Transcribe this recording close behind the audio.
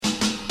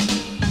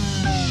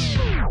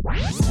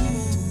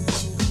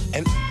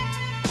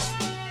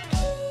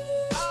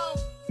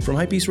From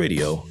Hypebeast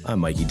Radio, I'm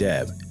Mikey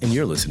Dabb, and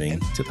you're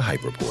listening to The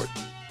Hype Report.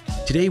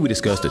 Today we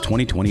discuss the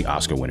 2020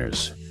 Oscar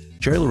winners,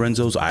 Jerry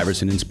Lorenzo's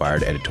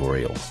Iverson-inspired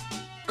editorial,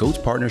 GOAT's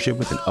partnership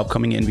with an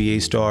upcoming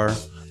NBA star,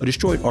 a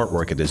destroyed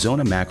artwork at the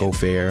Zona Macco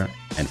Fair,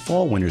 and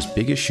fall winter's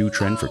biggest shoe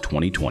trend for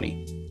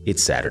 2020.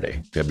 It's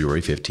Saturday,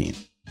 February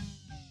 15th.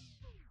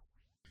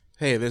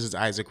 Hey, this is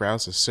Isaac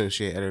Rouse,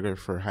 Associate Editor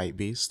for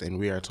Hypebeast, and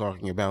we are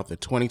talking about the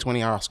 2020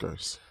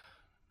 Oscars.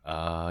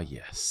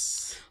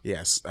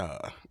 Yes,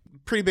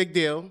 pretty big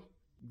deal.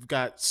 We've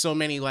got so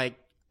many,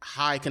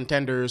 high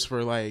contenders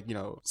for,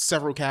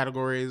 several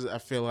categories. I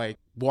feel like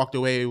walked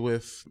away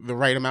with the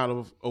right amount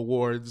of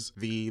awards.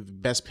 The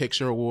Best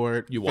Picture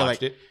award. You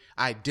watched it?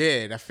 I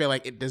did. I feel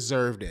like it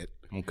deserved it.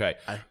 Okay.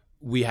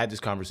 We had this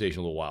conversation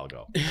a little while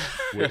ago.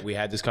 we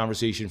had this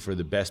conversation for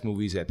the best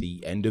movies at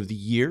the end of the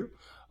year.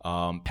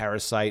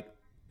 Parasite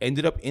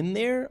ended up in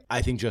there,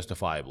 I think,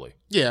 justifiably.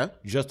 Yeah.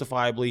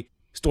 Justifiably.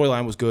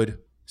 Storyline was good.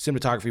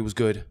 Cinematography was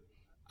good.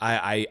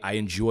 I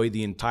enjoyed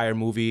the entire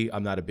movie.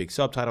 I'm not a big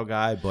subtitle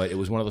guy, but it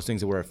was one of those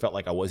things where it felt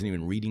like I wasn't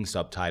even reading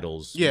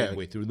subtitles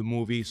midway through the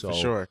movie. So for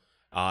sure.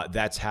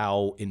 That's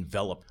how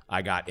enveloped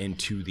I got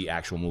into the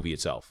actual movie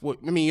itself. Well,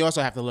 I mean, you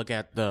also have to look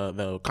at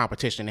the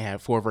competition. They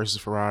had Ford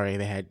versus Ferrari.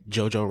 They had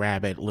Jojo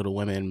Rabbit, Little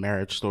Women,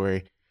 Marriage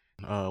Story,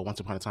 Once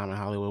Upon a Time in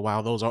Hollywood.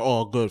 While those are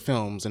all good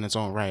films in its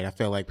own right, I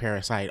feel like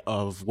Parasite,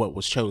 of what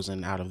was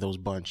chosen out of those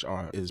bunch,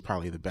 is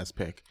probably the best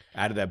pick.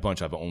 Out of that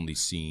bunch, I've only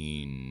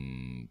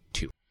seen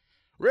 2.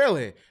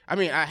 Really? I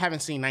mean, I haven't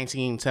seen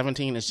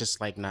 1917. It's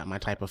just not my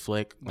type of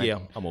flick. Yeah,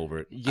 I'm over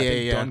it. I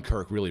think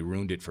Dunkirk really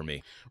ruined it for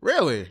me.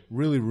 Really?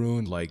 Really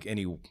ruined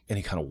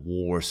any kind of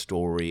war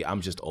story.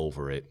 I'm just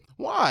over it.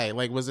 Why?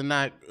 Was it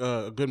not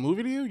a good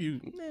movie to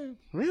you?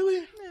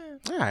 Really?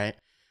 All right.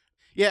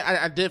 Yeah,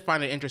 I did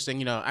find it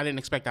interesting. I didn't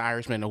expect The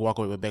Irishman to walk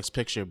away with Best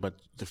Picture, but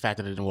the fact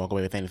that it didn't walk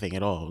away with anything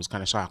at all was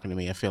kind of shocking to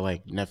me. I feel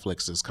like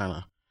Netflix is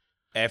kind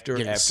of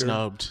getting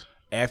snubbed.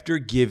 After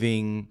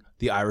giving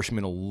The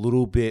Irishman a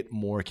little bit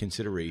more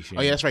consideration.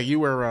 Oh, yeah, that's right. You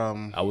were...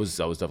 I was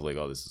definitely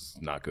this is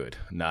not good.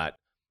 Not...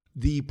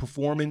 The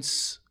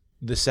performance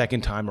the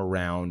second time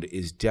around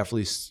is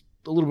definitely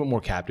a little bit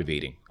more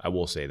captivating. I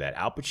will say that.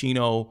 Al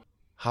Pacino,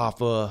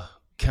 Hoffa...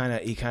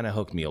 He kind of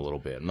hooked me a little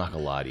bit. I'm not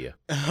gonna lie to you.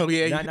 Oh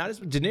yeah, not as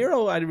De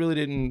Niro.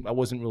 I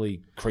wasn't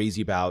really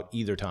crazy about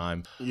either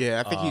time.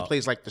 Yeah, I think he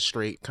plays the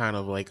straight kind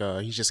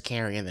of he's just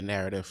carrying the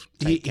narrative.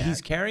 He's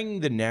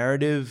carrying the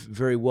narrative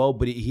very well,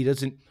 but he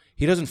doesn't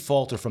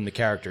falter from the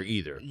character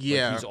either.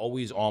 Yeah, he's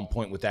always on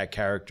point with that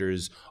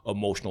character's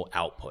emotional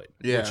output.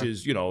 Yeah, which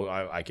is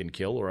I can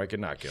kill or I can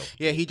not kill.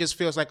 Yeah, he just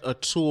feels like a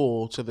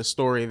tool to the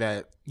story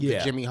that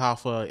Jimmy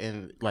Hoffa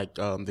and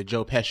the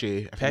Joe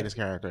Pesci, I forget his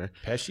character.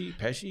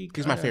 Pesci.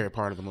 He's my favorite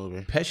part of the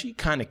movie. Pesci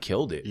kind of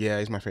killed it. Yeah,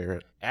 he's my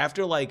favorite.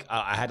 After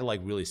I had to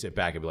really sit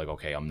back and be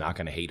okay, I'm not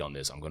gonna hate on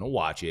this. I'm gonna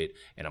watch it,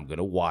 and I'm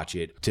gonna watch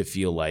it to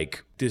feel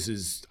like this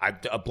is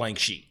a blank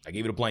sheet. I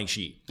gave it a blank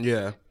sheet.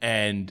 Yeah,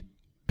 and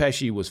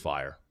Pesci was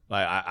fire.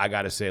 I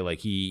gotta say,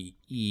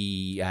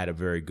 he had a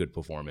very good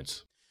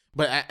performance.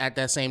 But at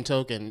that same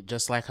token,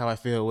 just like how I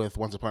feel with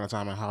Once Upon a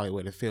Time in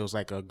Hollywood, it feels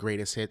like a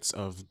greatest hits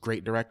of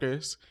great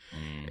directors.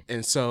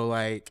 And so,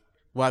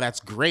 while that's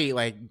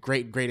great,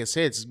 greatest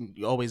hits,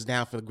 you're always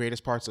down for the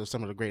greatest parts of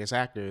some of the greatest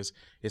actors,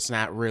 it's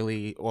not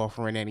really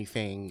offering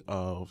anything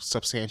of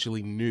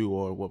substantially new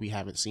or what we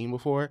haven't seen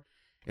before.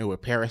 And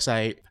with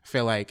Parasite, I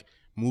feel like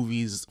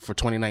movies for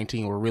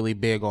 2019 were really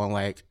big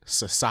on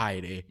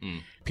society.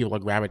 People are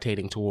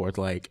gravitating towards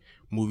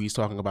movies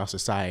talking about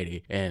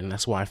society, and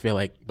that's why I feel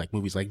like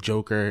movies like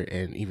Joker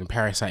and even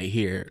Parasite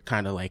here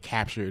kind of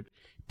captured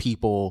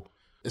people,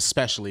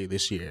 especially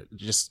this year,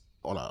 just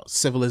on a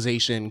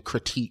civilization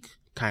critique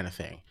kind of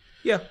thing.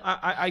 Yeah,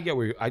 I get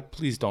where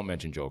please don't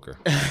mention Joker.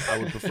 I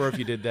would prefer if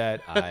you did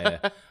that.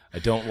 I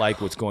don't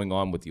like what's going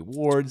on with the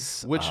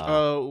awards. Which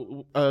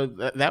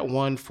that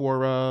one for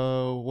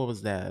what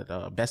was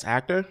that? Best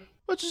Actor,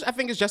 which I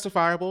think is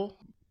justifiable.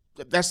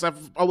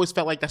 I've always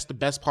felt like that's the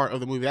best part of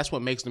the movie. That's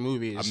what makes the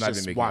movie. I'm not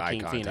even making Joaquin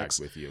eye contact Phoenix.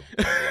 With you.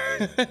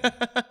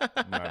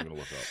 I'm not even gonna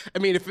look up. I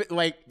mean, if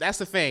that's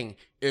the thing.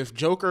 If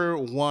Joker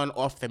won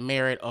off the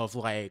merit of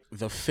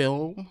the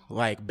film,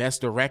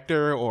 best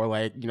director or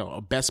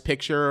a best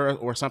picture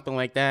or something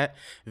like that,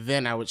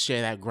 then I would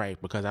share that gripe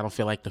because I don't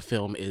feel like the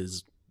film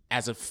is,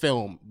 as a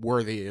film,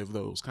 worthy of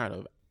those kind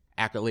of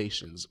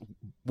accolades.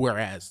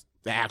 Whereas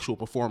the actual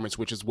performance,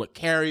 which is what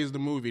carries the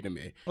movie to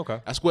me. Okay.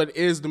 That's what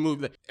is the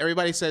movie.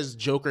 Everybody says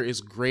Joker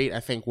is great. I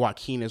think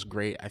Joaquin is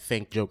great. I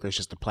think Joker is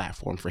just a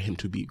platform for him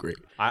to be great.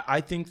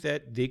 I think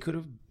that they could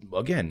have,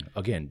 again,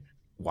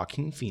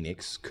 Joaquin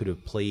Phoenix could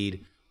have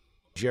played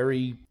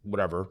Jerry,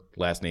 whatever,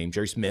 last name,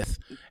 Jerry Smith,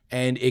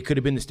 and it could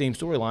have been the same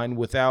storyline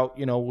without,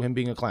 him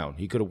being a clown.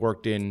 He could have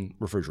worked in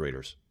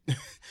refrigerators.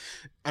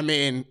 I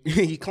mean,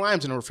 he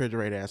climbs in a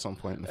refrigerator at some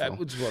point in the film.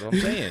 That's what I'm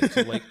saying.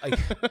 So,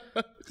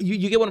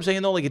 you get what I'm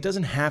saying, though? It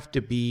doesn't have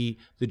to be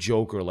the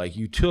Joker.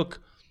 You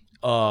took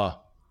a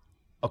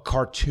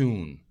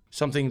cartoon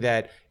something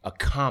that a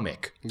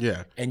comic,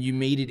 Yeah. and you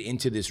made it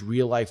into this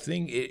real life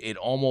thing, it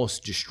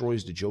almost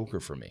destroys the Joker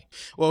for me.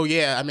 Well,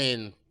 yeah, I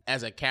mean,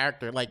 as a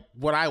character, like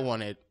what I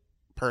wanted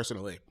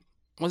personally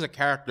was a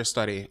character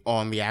study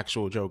on the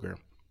actual Joker.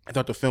 I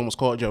thought the film was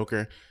called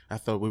Joker. I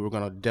thought we were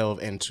going to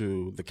delve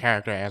into the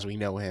character as we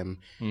know him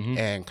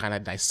and kind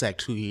of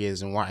dissect who he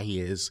is and why he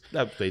is.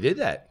 They did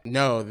that.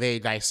 No, they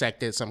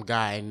dissected some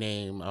guy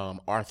named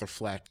Arthur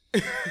Fleck,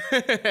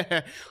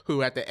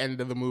 who at the end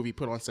of the movie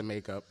put on some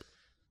makeup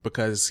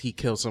because he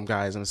killed some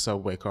guys in a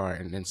subway car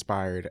and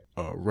inspired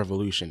a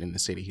revolution in the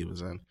city he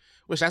was in.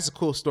 Which that's a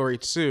cool story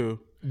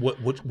too.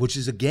 Which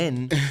is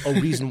again a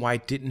reason why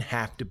it didn't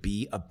have to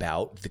be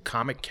about the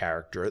comic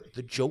character,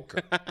 the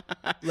Joker.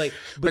 Like,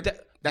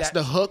 but that's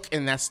the hook,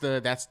 and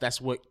that's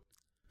what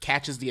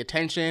catches the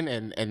attention,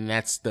 and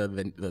that's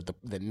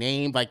the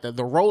name. Like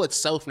the role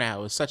itself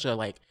now is such a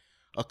like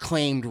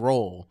acclaimed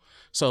role.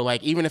 So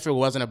like even if it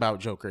wasn't about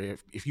Joker,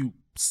 if you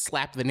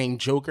slap the name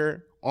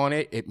Joker on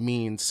it, it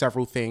means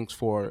several things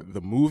for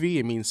the movie.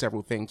 It means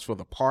several things for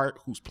the part,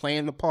 who's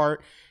playing the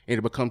part, and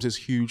it becomes this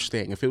huge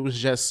thing. If it was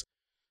just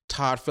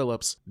Todd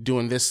Phillips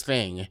doing this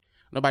thing,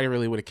 nobody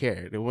really would have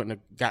cared. It wouldn't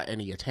have got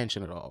any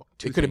attention at all.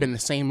 It could have been the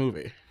same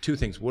movie. Two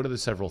things. What are the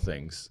several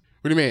things?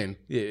 What do you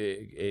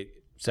mean?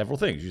 Several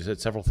things. You said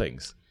several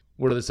things.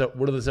 What are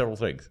the several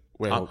things?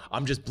 Well,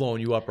 I'm just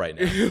blowing you up right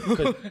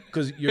now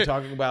because you're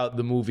talking about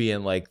the movie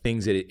and like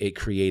things that it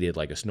created,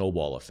 like a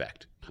snowball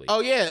effect. Oh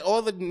yeah,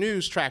 all the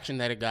news traction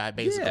that it got.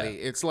 Basically,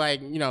 it's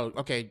like, you know,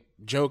 okay,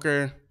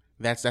 Joker.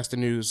 That's the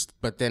news,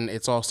 but then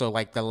it's also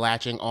like the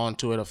latching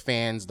onto it of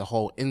fans, the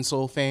whole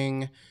incel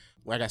thing.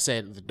 Like I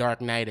said, The Dark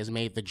Knight has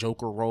made the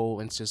Joker role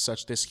into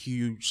such this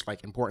huge,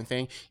 like, important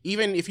thing.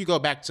 Even if you go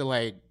back to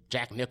like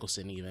Jack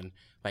Nicholson, even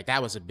like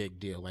that was a big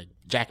deal. Like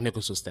Jack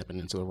Nicholson stepping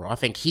into the role. I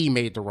think he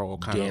made the role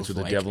kind Dance of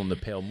with like, the Devil in the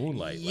Pale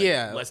Moonlight.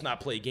 Yeah, like, let's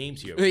not play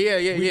games here. Yeah.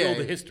 We know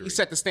the history. He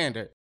set the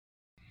standard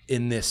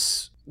In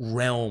this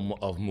realm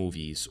of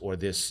movies, or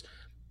this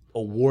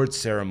award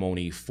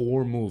ceremony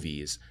for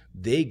movies,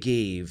 they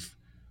gave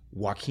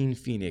Joaquin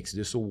Phoenix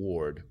this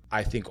award,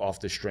 I think, off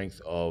the strength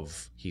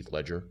of Heath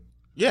Ledger.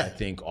 Yeah. I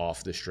think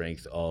off the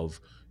strength of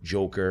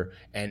Joker,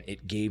 and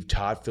it gave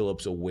Todd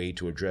Phillips a way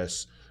to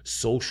address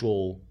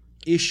social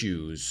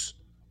issues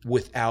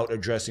without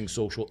addressing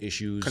social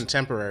issues.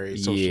 Contemporary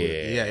social.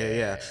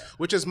 Yeah.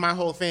 Which is my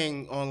whole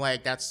thing on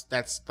like that's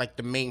like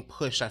the main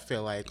push, I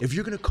feel like. If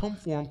you're gonna come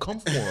for him, come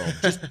for him.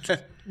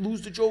 just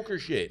lose the Joker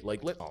shit.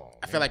 Like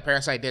I feel like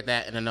Parasite did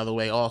that in another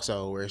way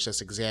also, where it's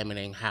just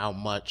examining how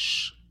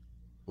much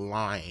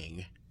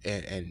lying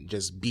and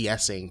just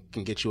BSing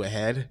can get you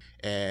ahead,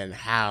 and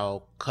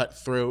how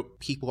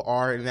cutthroat people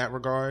are in that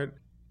regard.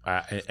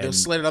 They'll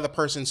slit another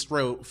person's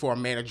throat for a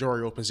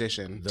managerial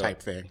position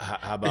type thing.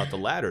 How about the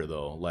latter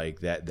though?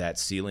 Like that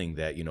ceiling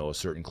that, you know, a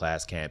certain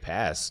class can't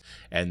pass,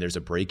 and there's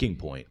a breaking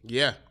point.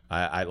 Yeah.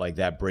 I like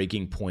that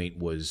breaking point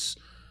was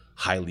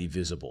highly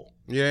visible.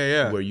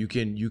 Yeah. Where you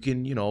can,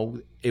 you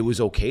know, it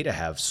was okay to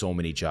have so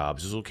many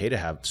jobs. It was okay to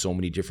have so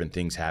many different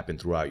things happen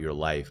throughout your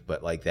life.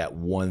 But like that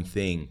one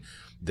thing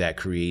that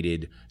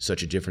created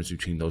such a difference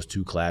between those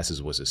two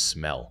classes was a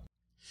smell.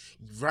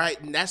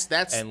 Right. And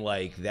that's and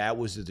like that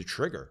was the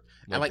trigger.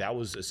 Like that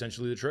was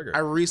essentially the trigger.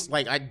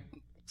 I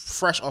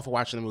fresh off of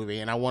watching the movie,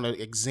 and I want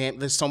to examine.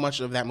 There's so much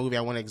of that movie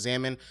I want to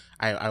examine.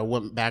 I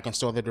went back and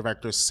saw the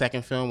director's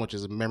second film, which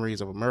is Memories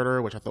of a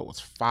Murderer, which I thought was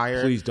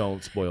fire. Please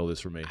don't spoil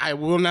this for me. I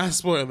will not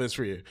spoil this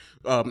for you.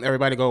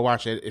 Everybody go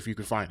watch it if you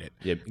can find it.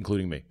 Yeah,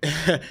 including me.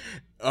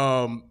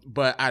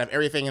 But out of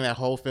everything in that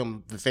whole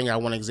film, the thing I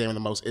want to examine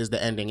the most is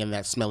the ending and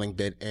that smelling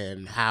bit,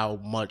 and how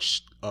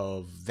much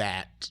of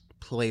that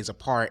plays a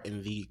part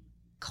in the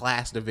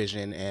class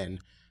division. And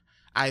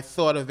I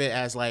thought of it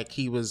as like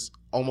he was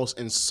almost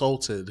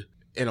insulted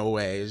in a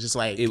way. It's just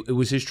like it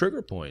was his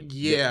trigger point.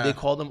 Yeah, they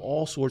called him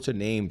all sorts of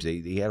names.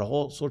 He had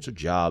all sorts of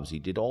jobs. He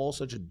did all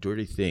sorts of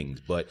dirty things.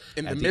 But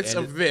in the midst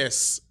of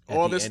this,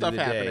 all this stuff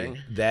happening,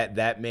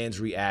 that man's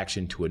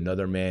reaction to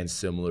another man's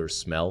similar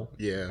smell,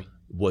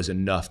 was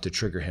enough to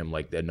trigger him.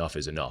 Like enough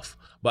is enough.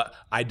 But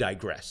I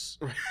digress.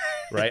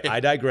 Right, I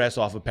digress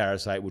off of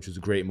Parasite, which was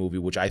a great movie,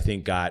 which I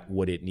think got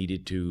what it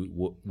needed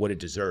to, what it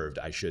deserved,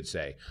 I should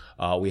say.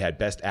 We had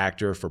Best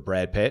Actor for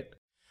Brad Pitt.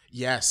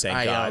 Yes,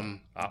 thank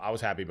God. I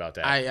was happy about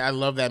that. I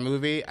love that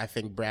movie. I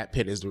think Brad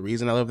Pitt is the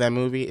reason I love that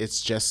movie.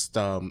 It's just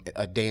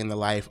a day in the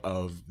life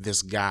of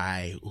this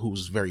guy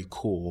who's very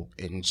cool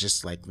and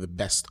just like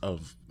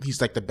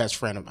he's like the best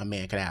friend a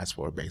man could ask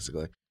for,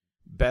 basically.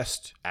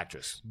 Best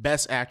Actress.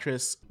 Best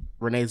Actress,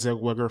 Renee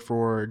Zellweger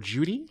for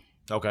Judy.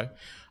 Okay.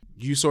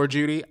 You saw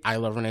Judy. I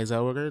love Renee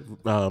Zellweger.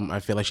 I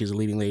feel like she's a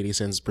leading lady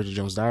since Bridget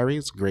Jones' Diary.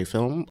 It's a great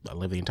film. I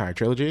love the entire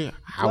trilogy.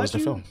 How was the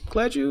film?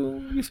 Glad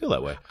you feel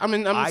that way.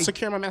 I'm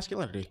secure in my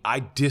masculinity.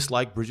 I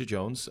dislike Bridget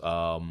Jones.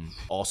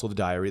 Also the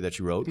Diary that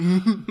she wrote.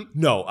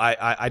 No,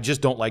 I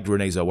just don't like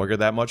Renee Zellweger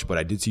that much, but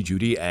I did see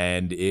Judy,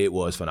 and it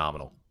was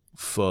phenomenal.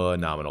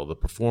 The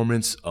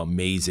performance,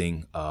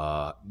 amazing.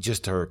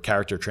 Just her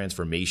character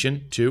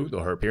transformation too,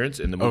 her appearance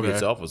in the movie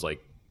itself was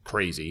like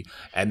crazy.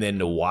 And then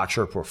to watch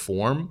her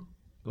perform,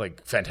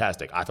 like,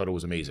 fantastic. I thought it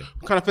was amazing.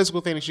 What kind of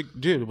physical thing did she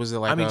do? Was it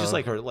like? I mean, just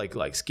like her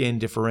like skin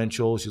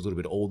differential. She's a little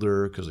bit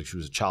older because like she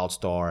was a child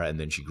star, and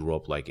then she grew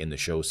up like in the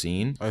show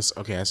scene.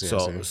 Okay, I see.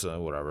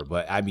 So whatever.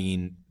 But I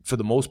mean, for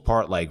the most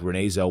part, like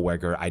Renee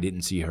Zellweger, I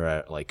didn't see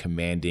her like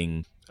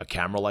commanding a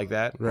camera like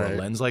that or a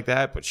lens like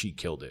that, but she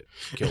killed it.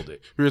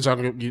 We were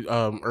talking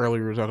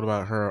earlier. We were talking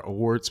about her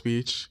award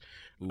speech.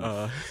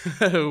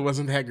 It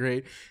wasn't that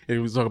great. And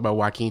we was talking about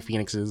Joaquin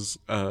Phoenix's.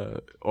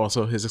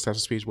 Also, his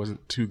acceptance speech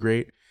wasn't too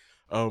great.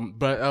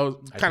 But I was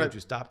kind of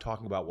just stop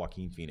talking about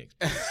Joaquin Phoenix.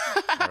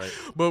 Right.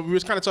 But we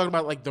was kind of talking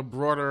about like the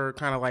broader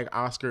kind of like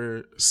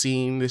Oscar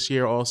scene this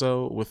year,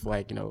 also with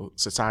like, you know,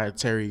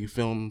 societary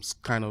films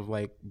kind of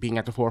like being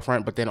at the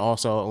forefront, but then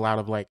also a lot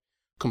of like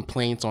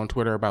complaints on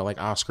Twitter about like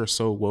Oscar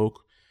so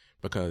woke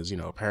because, you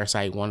know,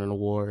 Parasite won an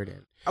award.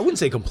 And I wouldn't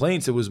say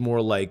complaints. It was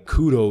more like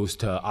kudos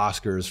to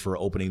Oscars for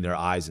opening their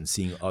eyes and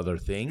seeing other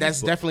things.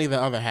 That's definitely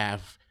the other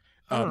half.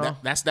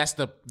 That's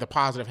the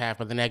positive half,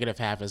 but the negative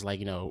half is like,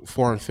 you know,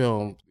 foreign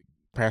film.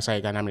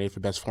 Parasite got nominated for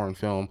Best Foreign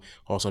Film,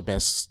 also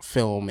Best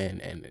Film,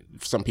 and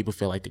some people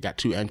feel like they got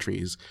 2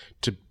 entries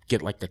to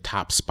get like the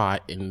top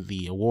spot in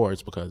the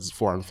awards because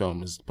foreign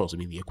film is supposed to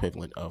be the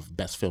equivalent of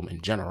Best Film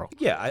in general.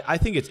 Yeah, I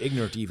think it's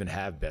ignorant to even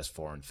have Best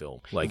Foreign Film,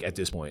 like at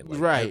this point. Like,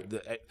 right.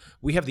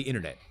 We have the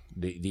internet.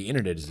 The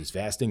internet is this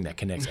vast thing that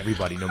connects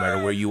everybody no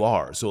matter where you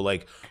are. So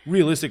like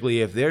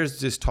realistically, if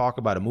there's this talk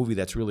about a movie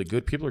that's really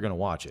good, people are going to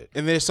watch it.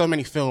 And there's so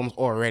many films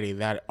already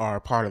that are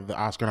part of the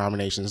Oscar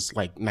nominations,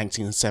 like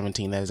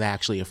 1917, that is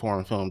actually a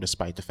foreign film,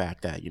 despite the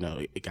fact that, you know,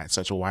 it got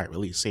such a wide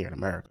release here in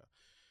America.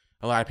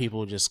 A lot of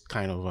people just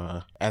kind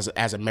of,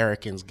 as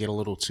Americans, get a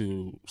little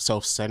too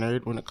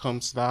self-centered when it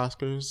comes to the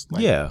Oscars.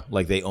 Like, yeah,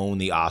 like they own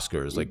the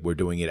Oscars. Like we're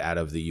doing it out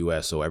of the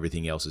U.S., so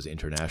everything else is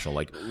international.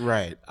 Like,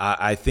 right.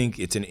 I think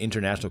it's an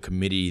international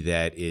committee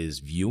that is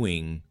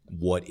viewing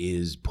what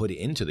is put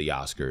into the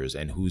Oscars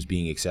and who's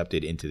being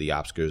accepted into the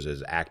Oscars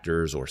as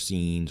actors or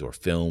scenes or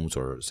films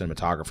or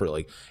cinematographer.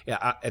 Like,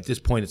 at this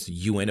point, it's the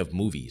UN of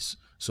movies.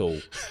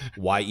 So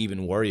why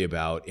even worry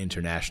about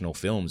international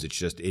films? It's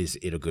just, is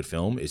it a good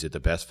film? Is it the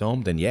best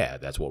film? Then yeah,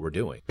 that's what we're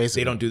doing.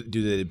 Basically, they don't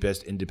do the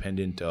best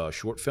independent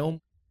short film.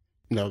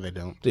 No, they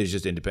don't. It's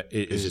just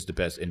It's just the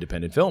best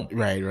independent film.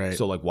 Right.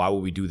 So like, why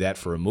would we do that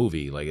for a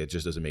movie? Like, it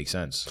just doesn't make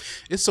sense.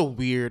 It's a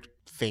weird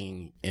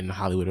thing in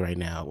Hollywood right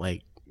now.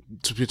 Like,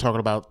 we're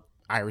talking about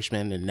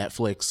Irishman and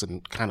Netflix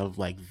and kind of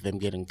like them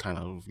getting kind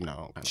of, you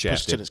know,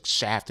 pushed to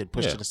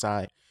the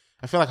side.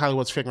 I feel like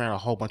Hollywood's figuring out a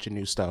whole bunch of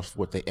new stuff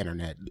with the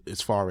internet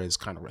as far as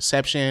kind of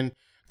reception,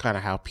 kind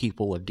of how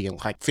people are dealing,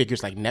 like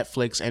figures like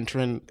Netflix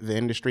entering the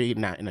industry,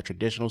 not in a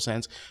traditional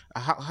sense.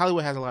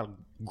 Hollywood has a lot of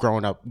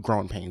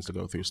growing pains to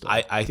go through still.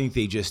 I think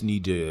they just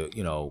need to,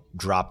 you know,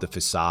 drop the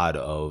facade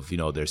of, you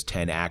know, there's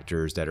 10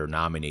 actors that are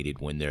nominated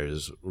when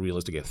there's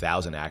realistically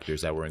 1,000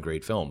 actors that were in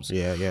great films.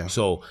 Yeah.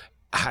 So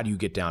how do you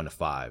get down to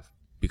 5?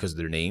 Because of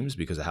their names,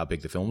 because of how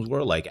big the films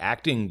were? Like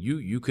acting,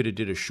 you could have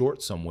did a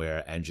short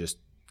somewhere and just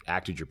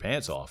acted your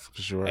pants off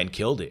and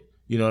killed it.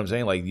 You know what I'm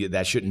saying? Like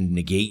that shouldn't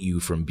negate you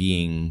from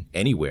being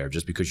anywhere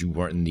just because you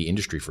weren't in the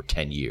industry for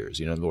 10 years,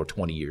 you know, or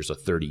 20 years or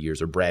 30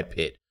 years, or Brad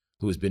Pitt,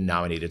 who has been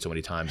nominated so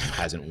many times and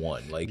hasn't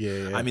won. Like,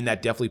 yeah. I mean,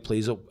 that definitely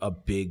plays a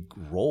big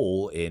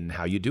role in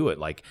how you do it.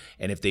 Like,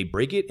 and if they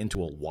break it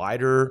into a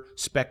wider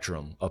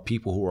spectrum of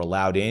people who are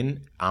allowed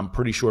in, I'm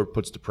pretty sure it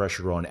puts the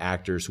pressure on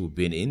actors who have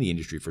been in the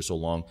industry for so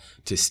long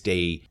to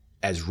stay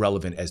as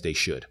relevant as they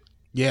should.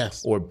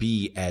 Yes. Or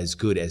be as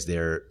good as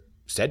they're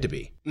said to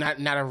be. Not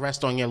a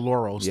rest on your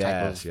laurels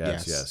yes.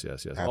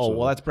 Absolutely. Oh,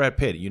 well, that's Brad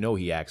Pitt. You know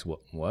he acts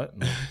what?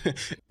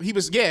 He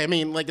was, yeah, I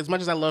mean, like, as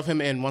much as I love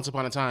him in Once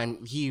Upon a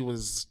Time, he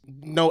was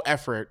no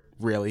effort,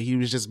 really. He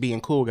was just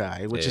being cool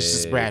guy, which is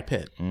just Brad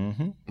Pitt.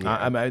 Mm-hmm. Yeah.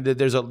 I mean,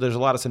 there's a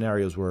lot of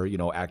scenarios where, you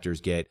know, actors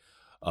get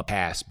a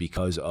pass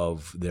because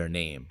of their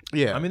name.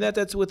 Yeah. I mean,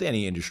 that's with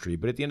any industry.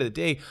 But at the end of the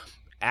day,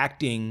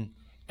 acting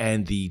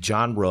and the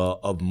genre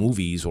of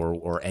movies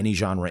or any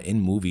genre in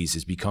movies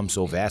has become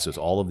so vast with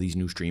all of these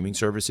new streaming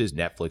services,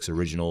 Netflix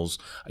originals.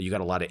 You got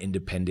a lot of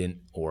independent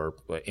or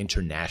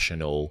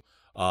international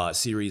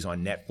series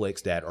on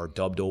Netflix that are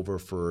dubbed over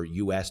for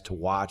U.S. to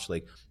watch.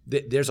 Like,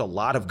 there's a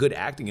lot of good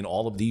acting in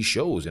all of these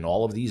shows and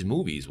all of these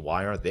movies.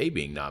 Why aren't they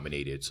being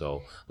nominated?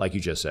 So, like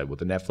you just said, with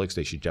the Netflix,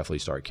 they should definitely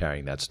start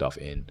carrying that stuff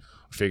in,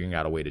 figuring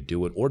out a way to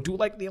do it, or do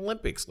like the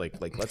Olympics. Like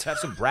let's have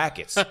some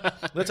brackets.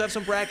 Let's have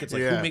some brackets.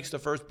 Like, who makes the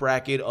first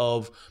bracket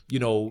of, you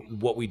know,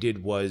 what we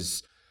did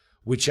was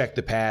we checked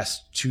the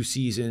past 2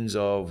 seasons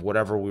of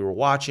whatever we were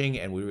watching,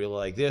 and we really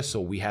like this, so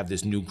we have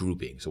this new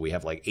grouping. So we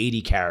have like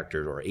 80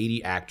 characters or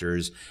 80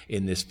 actors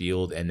in this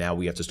field, and now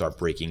we have to start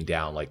breaking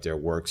down like their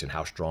works and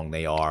how strong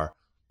they are.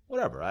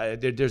 Whatever.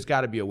 There's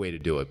got to be a way to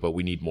do it, but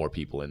we need more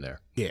people in there.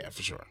 Yeah,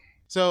 for sure.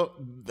 So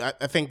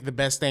I think the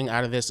best thing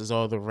out of this is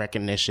all the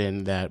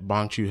recognition that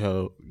Bong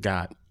Joon-ho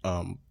got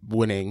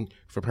winning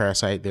for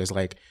Parasite. There's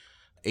like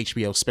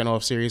HBO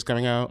spinoff series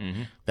coming out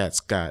that's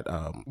got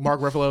Mark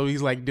Ruffalo.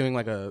 He's like doing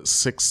like a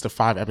 6 to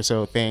 5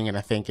 episode thing, and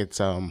I think it's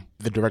the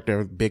director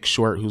of Big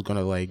Short who's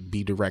gonna like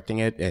be directing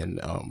it, and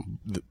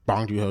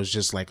Bong Joon-ho is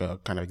just like a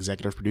kind of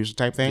executive producer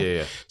type thing.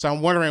 Yeah. So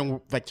I'm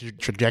wondering like the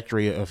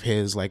trajectory of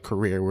his like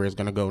career, where it's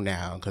gonna go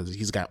now, because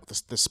he's got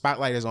the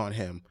spotlight is on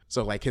him.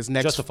 So like his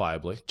next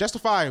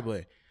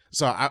Justifiably.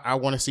 So I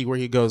want to see where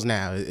he goes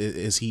now.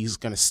 Is he's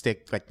going to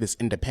stick like this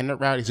independent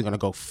route? Is he going to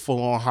go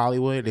full on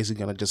Hollywood? Is he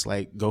going to just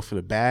like go for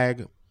the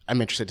bag? I'm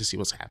interested to see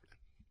what's happening.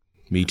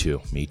 Me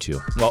too.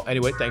 Well,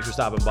 anyway, thanks for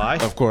stopping by.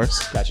 Of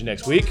course. Catch you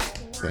next week.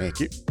 Thank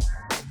you.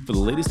 For the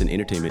latest in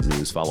entertainment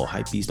news, follow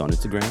Hypebeast on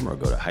Instagram or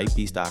go to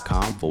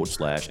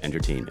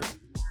hypebeast.com/entertainment.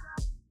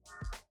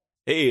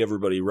 Hey,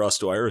 everybody. Russ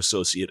Dwyer,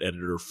 Associate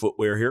Editor of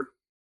Footwear here.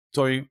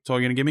 So you're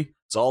going to give me?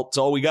 It's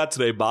all we got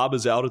today. Bob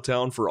is out of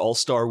town for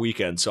All-Star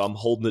Weekend, so I'm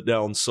holding it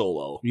down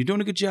solo. You're doing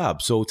a good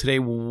job. So today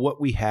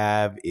what we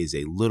have is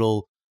a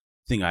little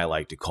thing I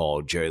like to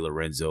call Jerry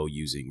Lorenzo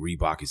using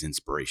Reebok as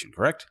inspiration,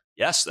 correct?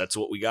 Yes, that's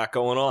what we got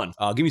going on.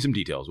 Give me some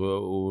details.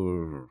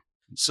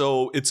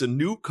 So it's a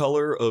new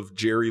color of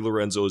Jerry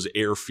Lorenzo's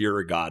Air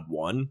Fear of God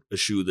 1, a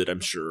shoe that I'm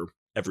sure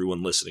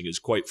everyone listening is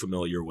quite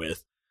familiar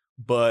with.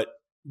 But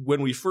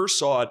when we first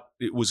saw it,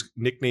 it was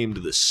nicknamed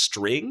the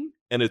String.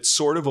 And it's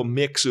sort of a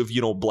mix of,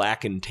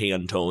 black and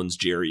tan tones.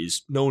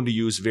 Jerry's known to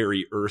use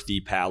very earthy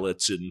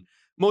palettes. And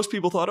most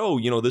people thought,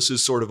 this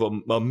is sort of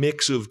a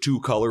mix of two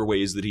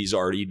colorways that he's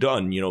already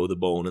done, the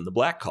bone and the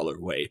black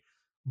colorway.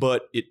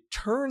 But it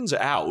turns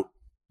out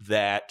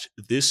that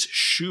this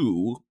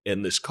shoe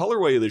and this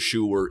colorway of the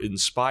shoe were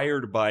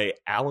inspired by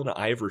Allen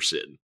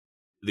Iverson.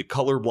 The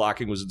color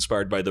blocking was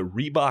inspired by the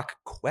Reebok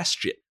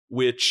Question,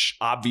 which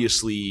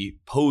obviously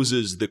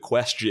poses the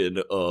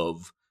question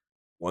of,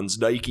 one's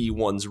Nike,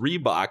 one's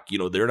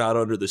Reebok. They're not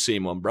under the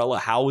same umbrella.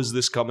 How is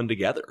this coming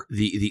together?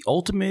 The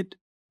ultimate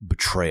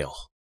betrayal,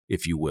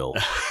 if you will,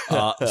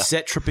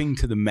 set tripping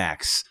to the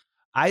max.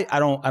 I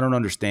don't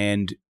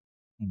understand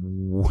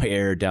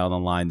where down the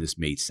line this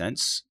made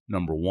sense.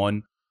 Number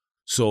one,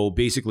 so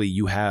basically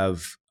you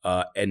have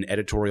an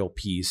editorial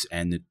piece,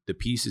 and the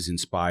piece is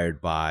inspired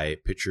by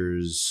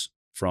pictures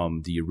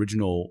from the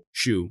original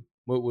shoe.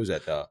 What was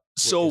that?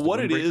 So what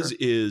it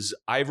is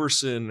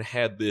Iverson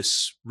had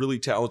this really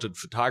talented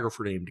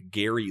photographer named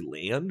Gary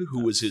Land,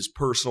 who was his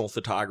personal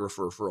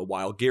photographer for a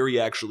while. Gary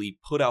actually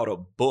put out a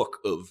book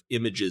of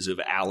images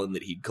of Allen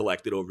that he'd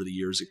collected over the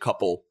years a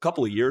couple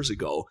of years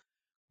ago.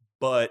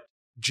 But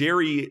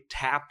Jerry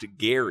tapped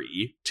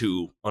Gary,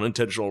 to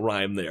unintentional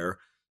rhyme there,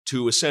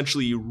 to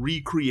essentially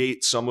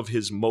recreate some of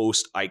his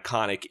most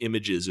iconic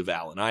images of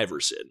Allen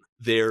Iverson.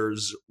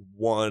 There's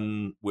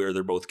one where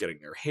they're both getting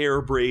their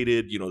hair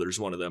braided. There's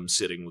one of them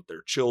sitting with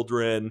their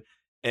children.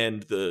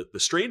 And the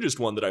strangest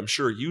one that I'm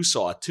sure you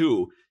saw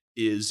too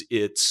is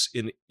it's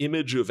an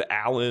image of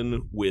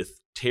Allen with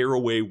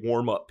tearaway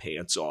warm-up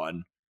pants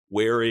on,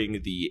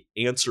 wearing the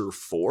Answer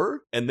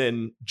 4. And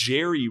then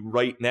Jerry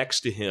right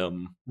next to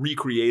him,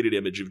 recreated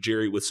image of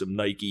Jerry with some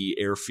Nike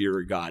Air Fear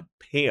of God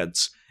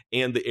pants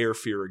and the Air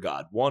Fear of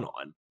God 1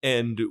 on.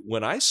 And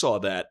when I saw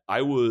that,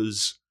 I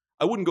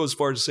wouldn't go as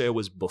far as to say I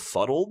was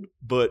befuddled,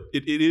 but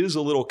it is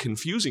a little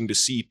confusing to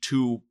see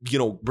two,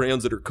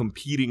 brands that are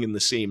competing in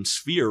the same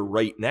sphere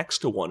right next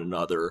to one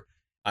another.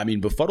 I mean,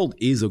 befuddled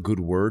is a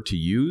good word to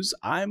use.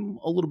 I'm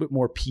a little bit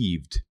more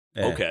peeved.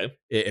 Okay.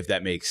 If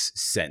that makes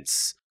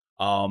sense.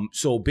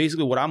 So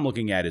basically what I'm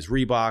looking at is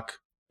Reebok,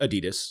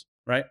 Adidas,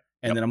 right?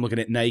 And then I'm looking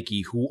at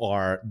Nike, who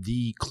are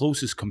the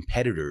closest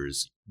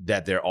competitors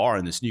that there are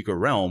in the sneaker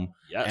realm.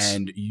 Yes.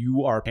 And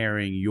you are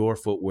pairing your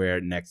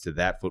footwear next to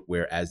that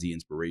footwear as the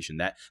inspiration.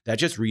 That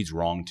just reads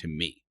wrong to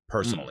me,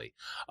 personally.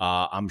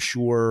 I'm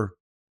sure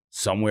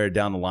somewhere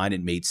down the line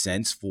it made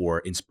sense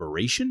for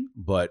inspiration,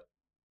 but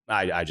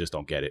I just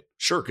don't get it.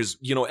 Sure, because,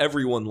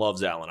 everyone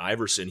loves Allen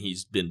Iverson.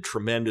 He's been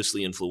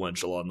tremendously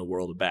influential on the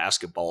world of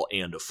basketball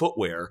and of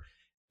footwear.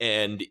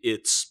 And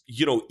it's,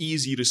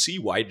 easy to see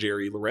why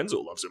Jerry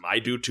Lorenzo loves him. I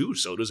do too.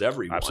 So does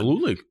everyone.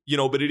 Absolutely.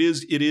 But it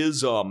is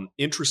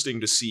interesting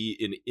to see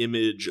an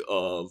image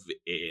of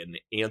an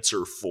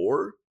Answer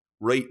 4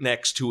 right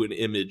next to an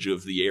image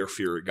of the Air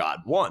Fear of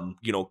God 1,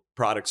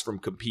 products from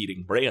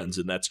competing brands.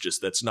 And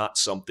that's not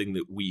something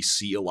that we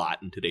see a lot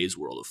in today's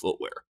world of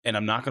footwear. And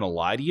I'm not going to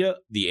lie to you.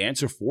 The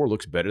Answer 4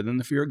 looks better than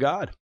the Fear of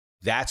God.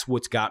 That's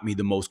what's got me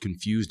the most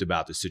confused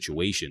about the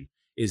situation,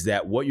 is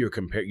that what you're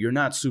comparing, you're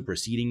not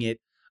superseding it.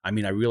 I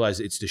mean, I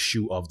realize it's the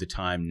shoe of the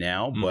time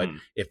now, but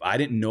if I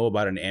didn't know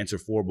about an Answer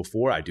 4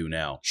 before, I do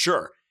now.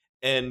 Sure.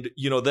 And,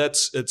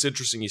 it's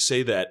interesting you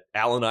say that.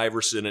 Allen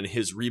Iverson and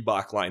his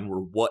Reebok line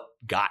were what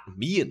got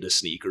me into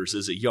sneakers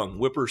as a young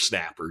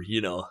whippersnapper,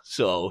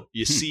 So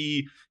you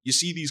see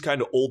these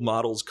kind of old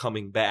models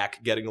coming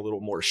back, getting a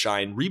little more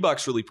shine.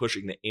 Reebok's really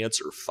pushing the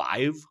Answer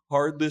 5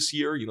 hard this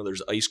year.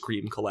 There's ice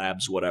cream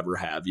collabs, whatever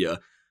have you.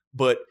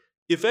 But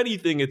if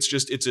anything,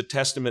 it's a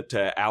testament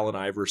to Allen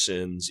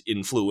Iverson's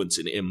influence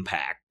and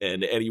impact.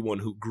 And anyone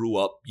who grew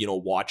up,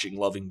 watching,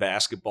 loving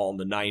basketball in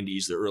the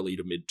 90s, the early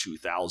to mid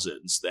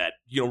 2000s, that,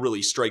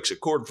 really strikes a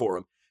chord for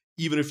him.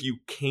 even if you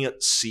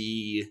can't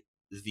see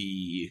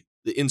the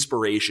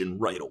inspiration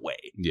right away.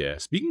 Yeah.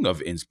 Speaking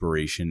of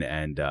inspiration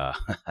and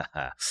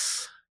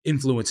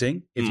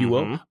influencing, if you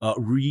will,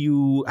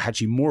 Ryu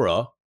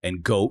Hachimura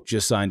and GOAT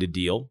just signed a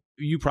deal.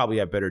 You probably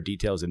have better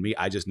details than me.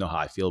 I just know how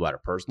I feel about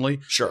it personally.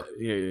 Sure.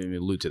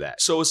 Allude to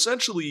that. So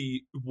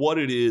essentially what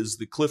it is,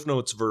 the Cliff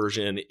Notes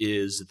version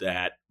is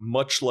that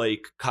much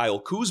like Kyle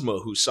Kuzma,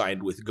 who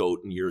signed with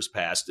GOAT in years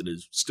past and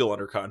is still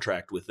under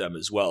contract with them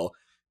as well,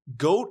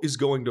 GOAT is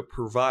going to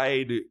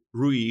provide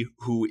Rui,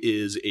 who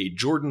is a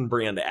Jordan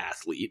brand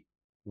athlete,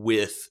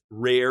 with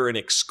rare and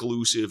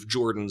exclusive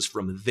Jordans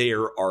from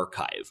their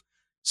archive.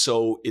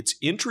 So it's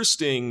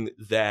interesting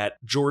that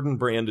Jordan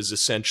brand is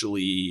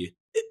essentially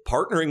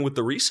partnering with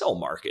the resale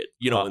market,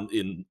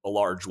 in a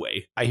large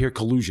way. I hear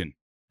collusion.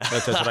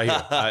 That's what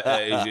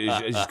I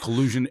hear. It's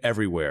collusion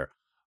everywhere.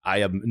 I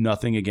have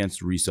nothing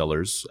against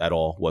resellers at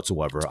all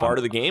whatsoever. It's part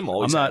of the game,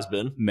 always has been.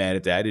 I'm not mad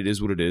at that. It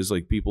is what it is.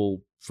 Like,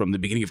 people from the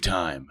beginning of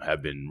time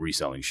have been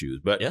reselling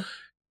shoes. But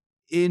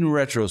in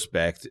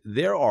retrospect,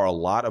 there are a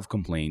lot of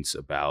complaints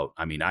about,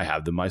 I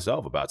have them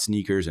myself, about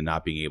sneakers and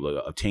not being able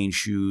to obtain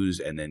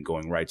shoes and then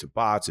going right to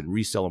bots and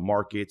reseller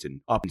markets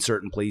and up in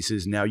certain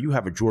places. Now you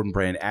have a Jordan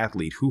brand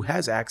athlete who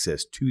has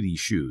access to these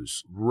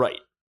shoes.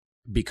 Right.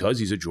 Because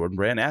he's a Jordan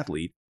brand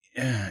athlete,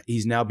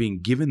 he's now being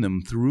given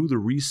them through the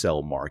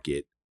resale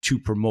market to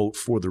promote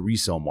for the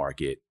resale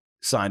market,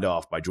 signed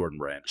off by Jordan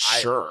brand.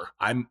 Sure.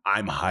 I'm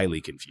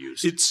highly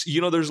confused. It's,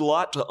 there's a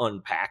lot to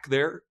unpack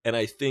there. And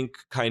I think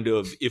kind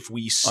of if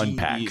we see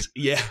unpack.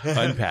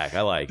 Unpack.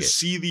 I like it.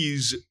 See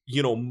these,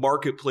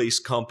 marketplace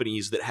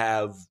companies that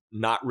have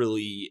not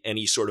really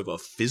any sort of a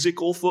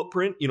physical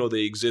footprint,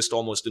 they exist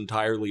almost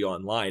entirely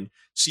online.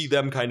 See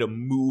them kind of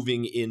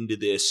moving into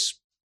this,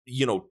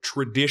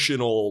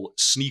 traditional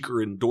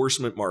sneaker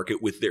endorsement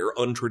market with their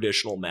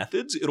untraditional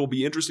methods. It'll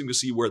be interesting to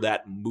see where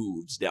that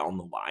moves down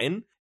the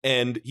line.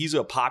 And he's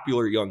a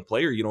popular young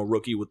player,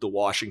 rookie with the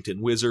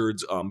Washington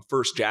Wizards,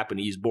 first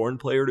Japanese-born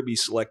player to be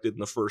selected in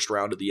the first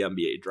round of the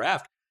NBA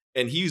draft.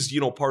 And he's,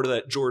 part of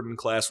that Jordan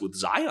class with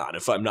Zion,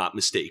 if I'm not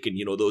mistaken.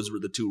 Those were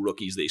the two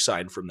rookies they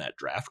signed from that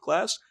draft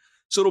class.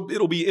 So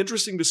it'll be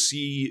interesting to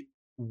see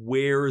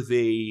where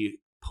they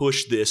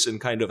push this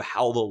and kind of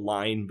how the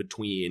line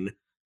between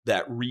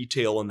that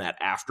retail and that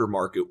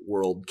aftermarket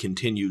world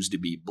continues to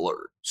be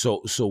blurred.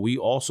 So we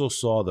also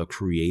saw the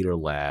Creator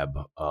Lab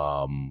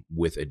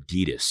with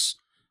Adidas.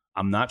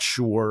 I'm not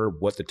sure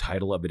what the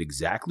title of it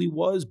exactly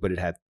was, but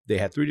they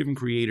had three different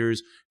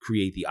creators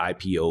create the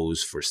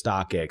IPOs for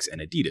StockX and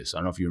Adidas. I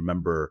don't know if you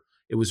remember.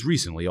 It was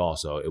recently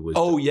also. It was.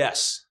 Oh,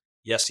 yes.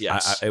 Yes.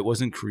 It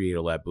wasn't Creator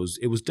Lab.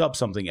 It was dubbed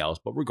something else.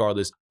 But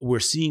regardless, we're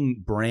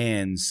seeing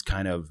brands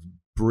kind of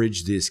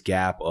bridge this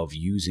gap of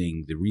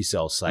using the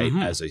resale site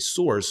as a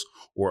source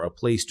or a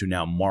place to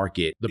now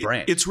market the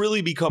brand. It's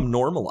really become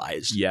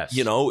normalized. Yes.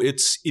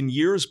 It's in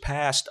years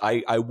past,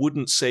 I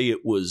wouldn't say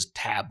it was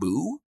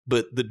taboo,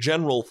 but the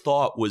general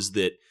thought was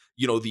that,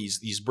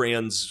 these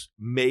brands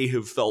may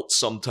have felt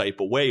some type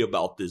of way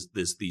about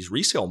these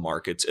resale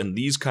markets, and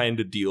these kind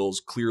of deals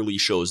clearly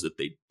shows that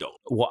they don't.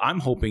 Well, I'm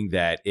hoping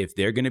that if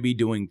they're going to be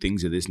doing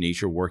things of this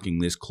nature, working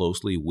this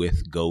closely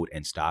with GOAT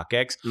and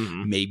StockX,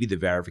 maybe the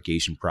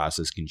verification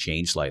process can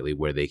change slightly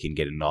where they can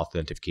get an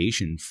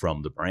authentication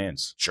from the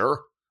brands.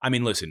 Sure.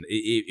 Listen,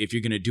 if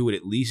you're going to do it,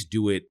 at least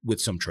do it with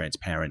some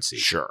transparency.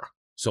 Sure.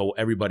 So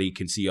everybody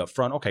can see up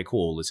front, okay,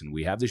 cool. Listen,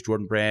 we have this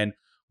Jordan brand.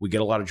 We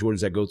get a lot of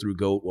Jordans that go through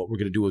GOAT. What we're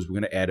going to do is we're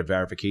going to add a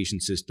verification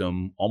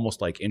system, almost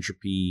like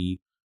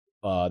Entropy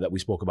that we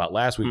spoke about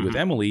last week with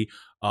Emily,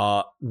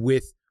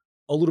 with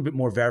a little bit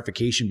more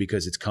verification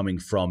because it's coming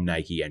from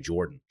Nike and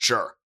Jordan.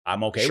 Sure.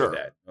 I'm okay with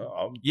that.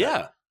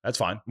 That's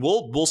fine.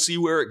 We'll see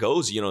where it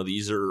goes.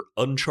 These are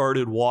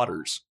uncharted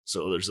waters.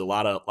 So there's a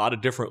lot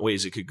of different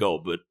ways it could go.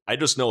 But I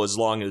just know as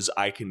long as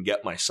I can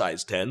get my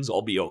size 10s,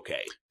 I'll be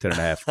okay.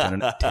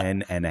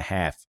 10 and a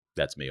half.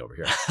 That's me over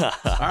here.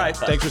 All right.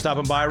 Thanks for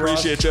stopping by,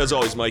 Ross. Appreciate you as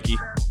always, Mikey.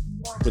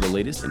 For the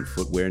latest in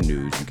footwear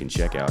news, you can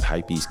check out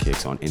Hypebeast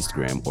Kicks on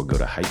Instagram or go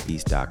to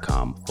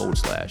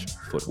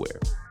hypebeast.com/footwear.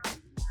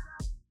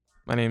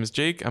 My name is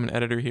Jake. I'm an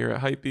editor here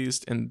at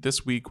Hypebeast, and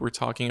this week we're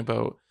talking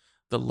about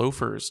the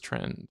loafers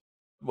trend.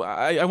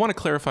 I want to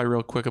clarify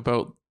real quick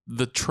about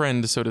the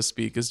trend, so to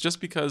speak, is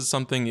just because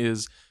something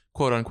is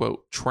quote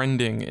unquote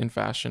trending in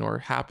fashion or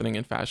happening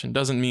in fashion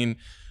doesn't mean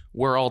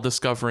we're all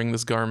discovering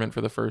this garment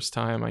for the first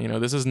time.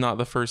 This is not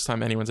the first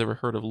time anyone's ever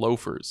heard of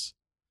loafers.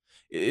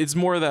 It's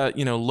more that,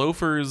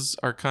 loafers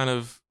are kind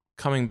of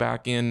coming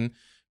back in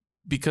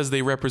because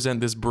they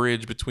represent this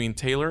bridge between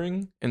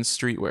tailoring and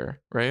streetwear,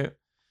 right?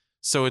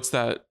 So it's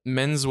that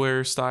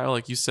menswear style,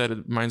 like you said, it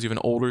reminds you of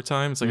an older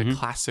time. It's like a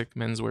classic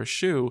menswear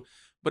shoe,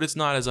 but it's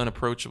not as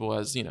unapproachable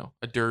as, a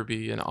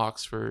Derby, an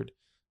Oxford,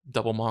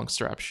 double monk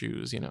strap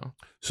shoes,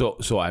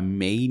 So I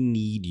may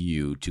need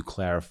you to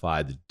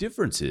clarify the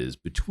differences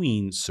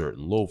between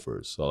certain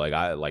loafers. So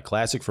like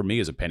classic for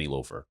me is a penny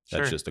loafer.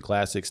 That's just a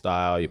classic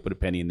style. You put a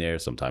penny in there.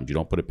 Sometimes you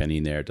don't put a penny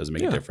in there. It doesn't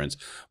make a difference.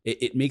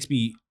 It makes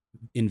me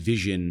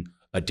envision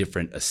a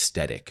different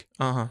aesthetic.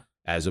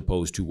 as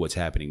opposed to what's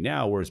happening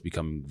now where it's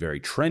becoming very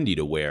trendy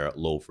to wear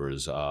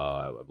loafers.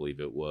 I believe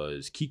it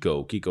was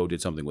Kiko. Kiko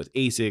did something with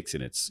Asics,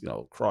 and it's,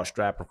 cross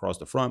strap across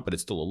the front, but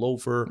it's still a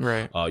loafer.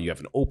 Right. You have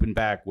an open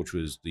back, which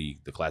was the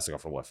classic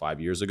from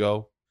 5 years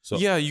ago. So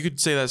yeah, you could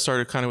say that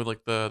started kind of with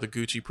like the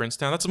Gucci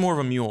Princetown. That's more of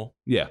a mule.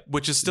 Yeah.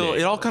 Which is still,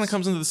 it all kind of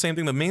comes into the same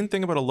thing. The main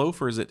thing about a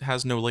loafer is it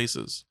has no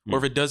laces. Or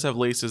if it does have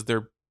laces,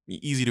 they're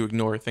easy to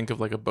ignore. Think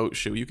of like a boat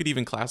shoe. You could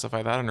even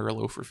classify that under a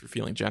loafer if you're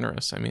feeling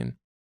generous. I mean,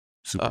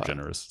 super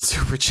generous.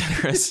 Super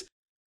generous.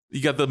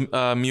 You got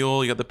the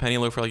mule, you got the penny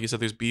loafer. Like you said,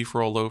 there's beef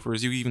roll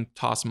loafers. You even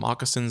toss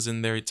moccasins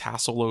in there,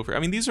 tassel loafer. I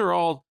mean, these are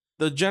all,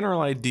 the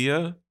general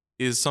idea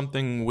is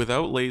something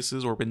without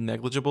laces or with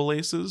negligible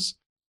laces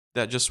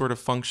that just sort of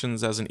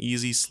functions as an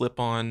easy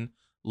slip-on,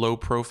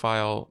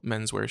 low-profile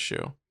menswear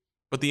shoe.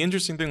 But the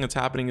interesting thing that's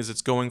happening is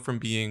it's going from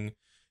being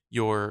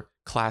your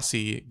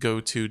classy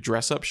go-to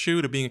dress-up shoe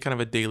to being kind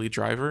of a daily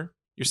driver.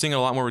 You're seeing it a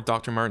lot more with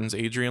Dr. Martens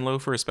Adrian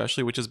loafer,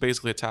 especially, which is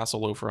basically a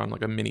tassel loafer on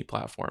like a mini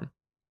platform.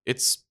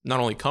 It's not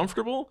only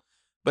comfortable,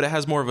 but it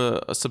has more of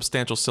a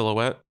substantial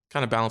silhouette.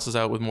 Kind of balances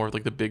out with more of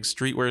like the big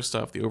streetwear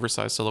stuff, the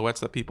oversized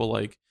silhouettes that people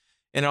like.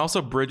 And it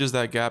also bridges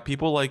that gap.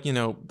 People like,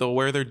 they'll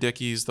wear their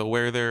Dickies, they'll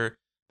wear their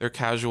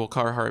casual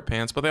Carhartt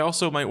pants, but they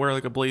also might wear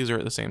like a blazer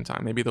at the same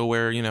time. Maybe they'll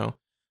wear,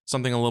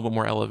 something a little bit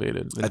more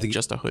elevated than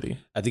just a hoodie.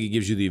 I think it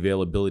gives you the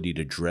availability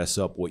to dress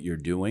up what you're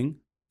doing.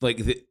 Like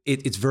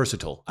it's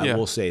versatile. I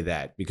will say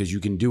that, because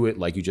you can do it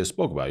like you just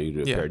spoke about. You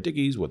can do a pair of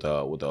Dickies with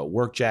a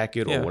work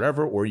jacket or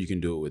whatever, or you can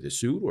do it with a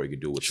suit, or you can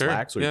do it with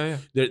slacks. Or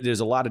there's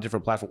a lot of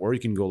different platforms, or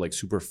you can go like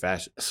super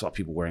fast. I saw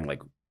people wearing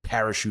like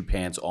parachute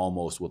pants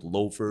almost with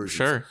loafers.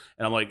 Sure.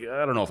 And I'm like,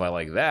 I don't know if I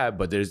like that,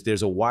 but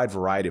there's a wide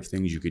variety of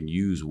things you can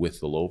use with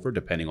the loafer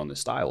depending on the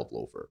style of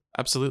loafer.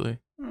 Absolutely.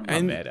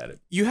 I'm not mad at it.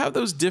 You have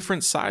those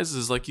different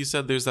sizes. Like you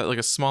said, there's that like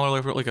a smaller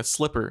loafer, like a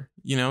slipper,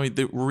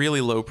 the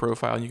really low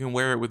profile. You can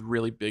wear it with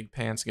really big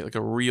pants and get like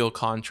a real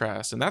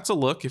contrast. And that's a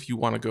look if you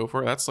want to go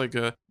for it. That's like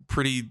a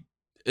pretty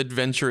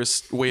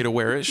adventurous way to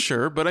wear it,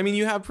 sure. But I mean,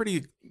 you have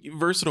pretty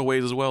versatile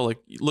ways as well. Like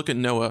look at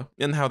Noah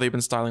and how they've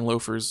been styling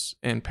loafers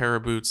and para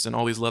boots and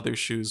all these leather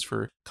shoes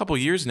for a couple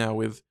years now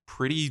with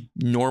pretty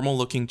normal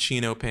looking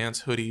chino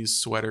pants, hoodies,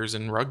 sweaters,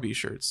 and rugby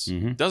shirts.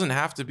 It doesn't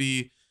have to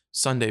be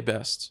Sunday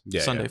best,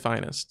 Sunday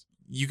finest.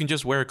 You can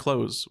just wear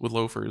clothes with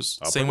loafers,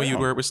 same way you'd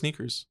wear it with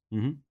sneakers.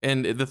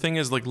 And the thing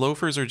is, like,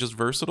 loafers are just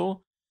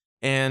versatile.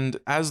 And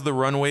as the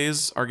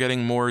runways are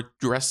getting more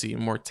dressy,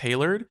 more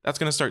tailored, that's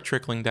going to start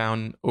trickling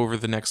down over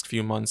the next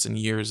few months and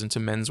years into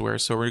menswear.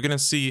 So we're going to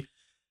see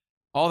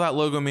all that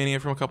logo mania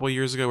from a couple of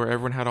years ago where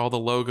everyone had all the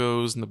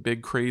logos and the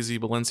big crazy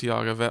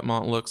Balenciaga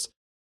Vetements looks.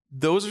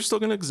 Those are still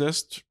going to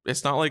exist.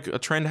 It's not like a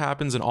trend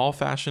happens and all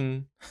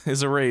fashion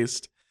is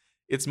erased.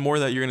 It's more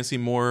that you're going to see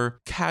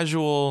more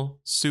casual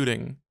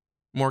suiting,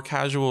 more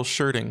casual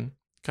shirting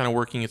kind of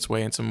working its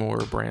way into more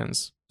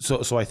brands.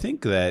 So I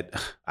think that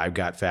I've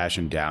got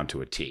fashion down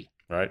to a T,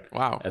 right?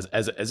 Wow.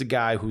 As a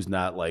guy who's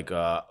not like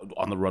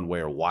on the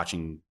runway or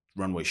watching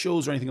runway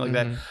shows or anything like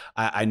that,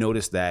 I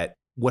noticed that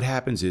what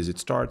happens is it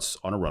starts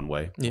on a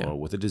runway or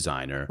with a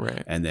designer,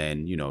 right. And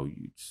then,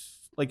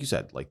 like you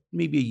said, like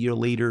maybe a year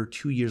later,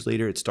 2 years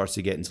later, it starts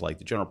to get into like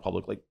the general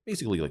public, like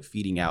basically like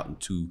feeding out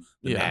into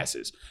the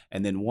masses.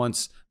 And then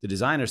once the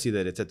designers see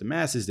that it's at the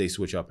masses, they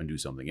switch up and do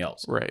something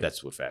else. Right.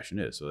 That's what fashion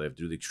is. So they have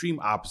to do the extreme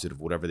opposite of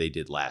whatever they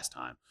did last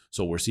time.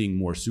 So we're seeing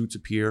more suits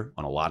appear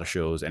on a lot of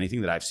shows.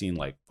 Anything that I've seen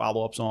like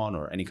follow-ups on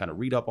or any kind of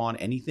read up on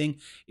anything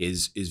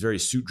is very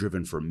suit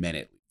driven for men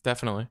at least.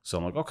 Definitely. So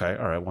I'm like, okay,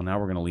 all right, well now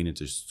we're going to lean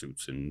into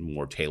suits and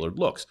more tailored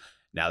looks.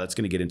 Now that's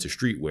going to get into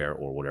streetwear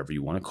or whatever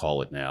you want to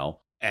call it now.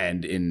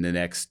 And in the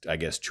next, I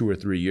guess, 2 or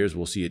 3 years,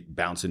 we'll see it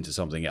bounce into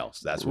something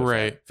else. That's what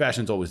right.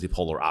 Fashion's always the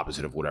polar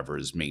opposite of whatever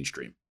is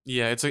mainstream.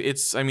 Yeah,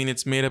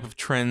 it's made up of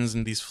trends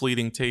and these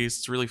fleeting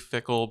tastes, really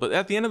fickle. But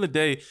at the end of the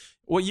day,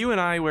 what you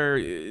and I wear,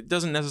 it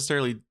doesn't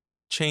necessarily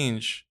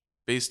change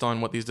based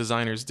on what these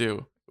designers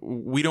do.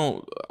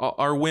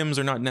 Our whims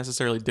are not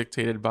necessarily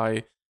dictated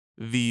by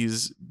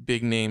these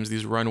big names,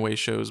 these runway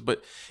shows,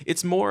 but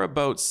it's more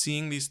about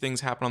seeing these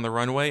things happen on the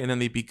runway and then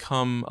they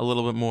become a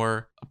little bit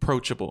more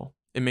approachable.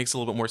 It makes a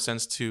little bit more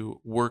sense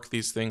to work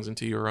these things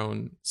into your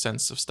own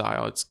sense of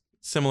style. It's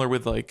similar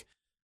with like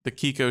the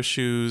Kiko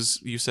shoes.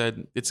 You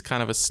said it's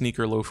kind of a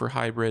sneaker loafer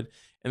hybrid.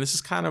 And this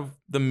is kind of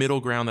the middle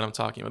ground that I'm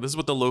talking about. This is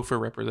what the loafer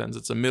represents.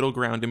 It's a middle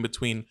ground in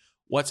between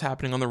what's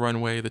happening on the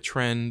runway, the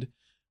trend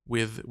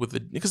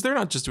because they're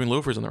not just doing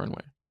loafers on the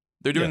runway.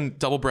 They're doing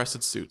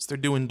double-breasted suits. They're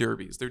doing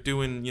derbies. They're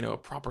doing, a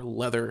proper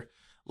leather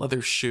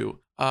shoe.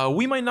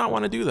 We might not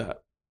want to do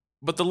that.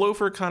 But the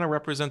loafer kind of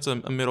represents a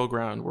middle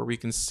ground where we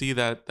can see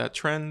that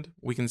trend.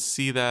 We can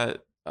see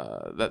that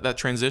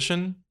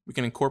transition. We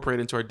can incorporate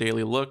it into our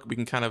daily look. We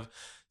can kind of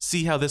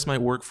see how this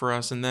might work for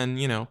us, and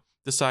then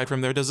decide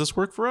from there. Does this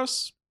work for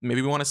us?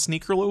 Maybe we want a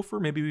sneaker loafer.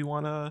 Maybe we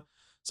want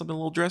something a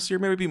little dressier.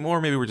 Maybe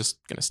we're just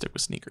gonna stick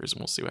with sneakers,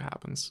 and we'll see what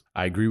happens.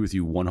 I agree with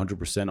you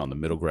 100% on the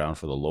middle ground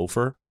for the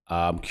loafer.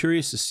 I'm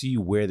curious to see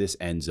where this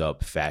ends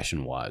up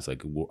fashion-wise.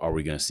 Like, are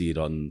we going to see it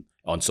on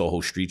on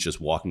Soho Street, just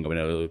walking.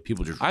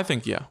 People just I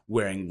think, yeah.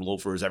 wearing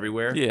loafers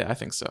everywhere. Yeah, I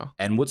think so.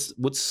 And what's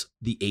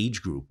the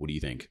age group? What do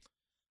you think?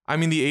 I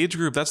mean, the age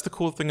group, that's the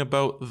cool thing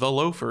about the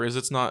loafer is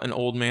it's not an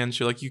old man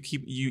shoe. Like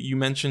you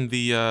mentioned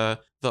the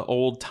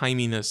old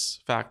timiness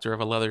factor of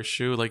a leather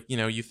shoe. Like,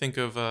 you think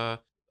of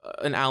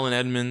an Allen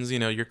Edmonds,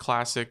 your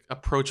classic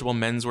approachable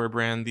menswear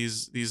brand,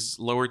 these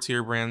lower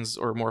tier brands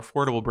or more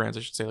affordable brands,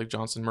 I should say, like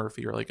Johnson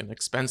Murphy, or like an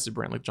expensive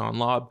brand like John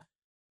Lobb.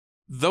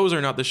 Those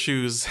are not the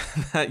shoes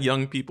that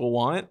young people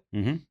want.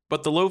 Mm-hmm.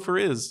 But the loafer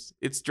is.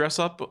 It's dress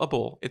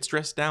upable. It's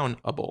dress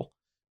downable.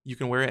 You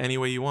can wear it any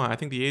way you want. I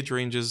think the age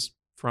range is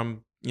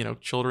from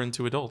children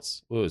to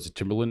adults. What was it?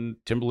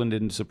 Timberland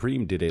and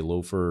Supreme did a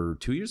loafer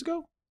 2 years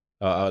ago.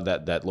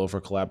 That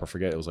loafer collab, I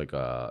forget. It was like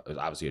it was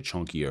obviously a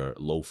chunkier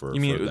loafer. You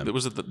mean for them.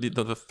 was it the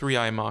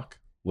 3-eye mock?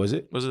 Was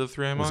it? Was it the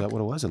 3-eye mock? Was that what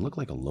it was? It looked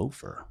like a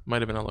loafer.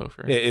 Might have been a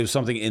loafer. It was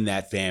something in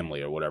that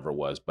family or whatever it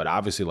was. But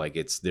obviously, like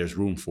there's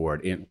room for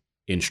it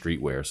in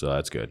streetwear, so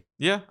that's good.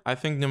 Yeah, I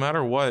think no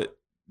matter what,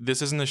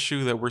 this isn't a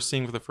shoe that we're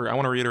seeing for the first. I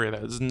want to reiterate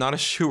that this is not a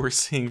shoe we're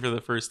seeing for the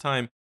first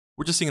time.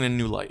 We're just seeing it in a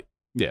new light.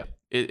 Yeah.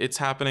 It's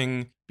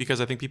happening because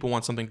I think people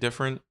want something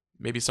different.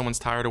 Maybe someone's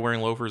tired of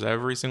wearing loafers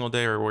every single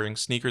day or wearing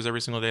sneakers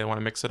every single day. They want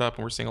to mix it up,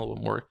 and we're seeing a little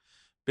bit more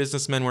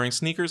businessmen wearing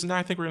sneakers. And now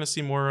I think we're going to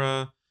see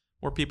more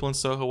people in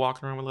Soho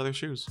walking around with leather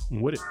shoes.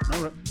 With it.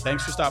 All right.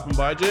 Thanks for stopping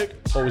by, Jake.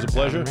 Always a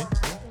pleasure.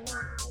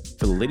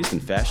 For the latest in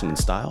fashion and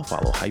style,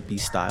 follow Hypebeast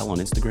Style on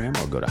Instagram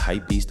or go to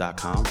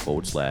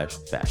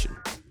hypebeast.com/fashion.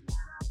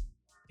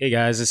 Hey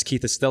guys, this is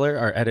Keith Estiller,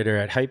 our editor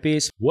at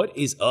Hypebeast. What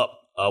is up?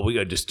 We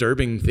got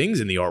disturbing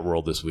things in the art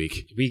world this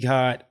week. We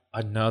got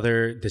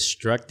another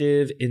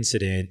destructive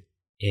incident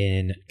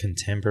in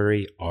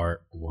contemporary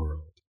art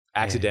world.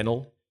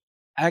 Accidental?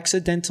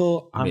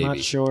 Accidental, I'm Maybe. not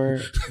sure.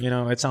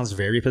 It sounds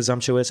very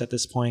presumptuous at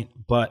this point,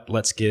 but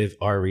let's give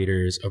our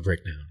readers a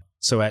breakdown.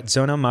 So at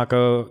Zona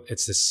Maco,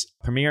 it's this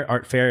premier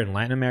art fair in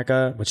Latin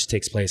America, which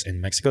takes place in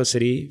Mexico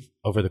City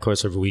over the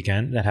course of a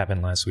weekend that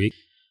happened last week.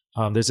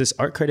 There's this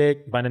art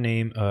critic by the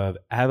name of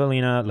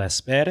Avelina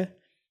Lesper,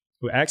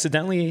 who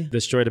accidentally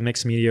destroyed a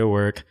mixed media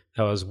work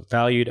that was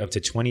valued up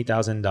to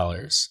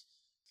 $20,000.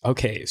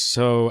 Okay,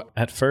 so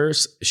at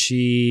first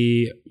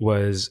she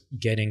was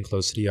getting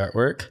close to the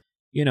artwork,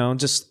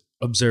 just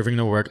observing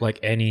the work like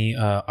any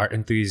art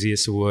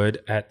enthusiast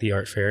would at the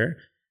art fair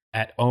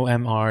at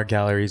OMR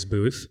Gallery's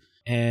booth.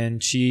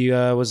 And she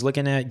was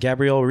looking at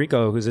Gabriel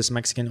Rico, who's this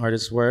Mexican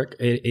artist's work.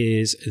 It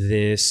is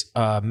this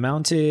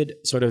mounted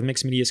sort of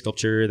mixed media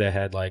sculpture that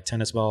had like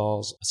tennis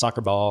balls, a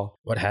soccer ball,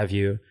 what have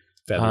you.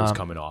 Feathers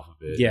coming off of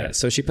it. Yeah,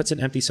 so she puts an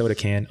empty soda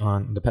can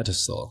on the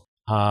pedestal.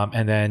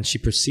 And then she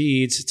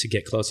proceeds to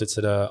get closer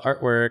to the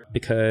artwork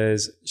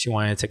because she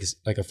wanted to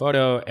take a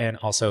photo and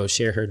also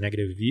share her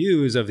negative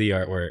views of the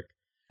artwork.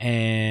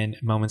 And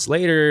moments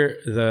later,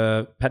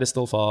 the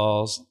pedestal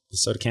falls, the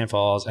soda can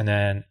falls, and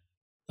then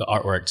the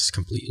artwork just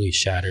completely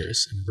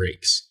shatters and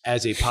breaks.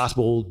 As a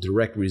possible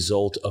direct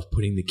result of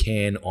putting the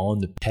can on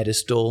the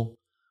pedestal,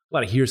 a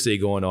lot of hearsay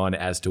going on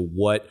as to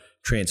what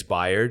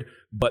transpired.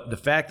 But the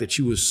fact that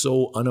she was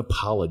so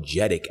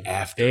unapologetic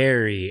after.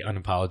 Very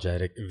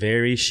unapologetic,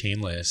 very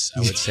shameless,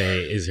 I would say,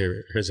 is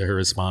her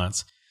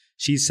response.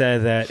 She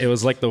said that it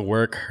was like the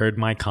work heard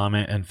my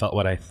comment and felt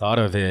what I thought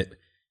of it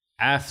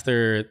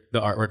after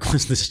the artwork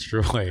was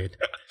destroyed.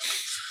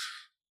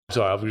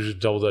 Sorry, I'll just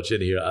double dutch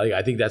in here.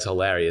 I think that's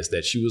hilarious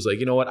that she was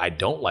like, you know what? I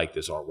don't like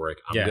this artwork.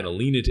 I'm going to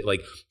lean into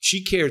like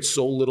she cared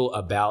so little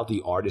about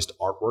the artist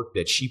artwork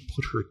that she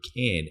put her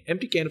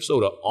empty can of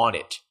soda on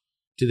it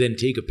to then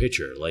take a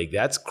picture. Like,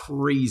 that's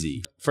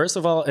crazy. First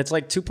of all, it's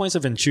like 2 points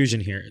of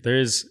intrusion here.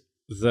 There's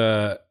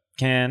the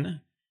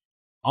can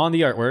on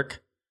the artwork.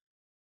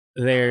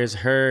 There's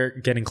her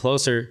getting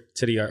closer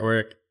to the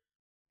artwork.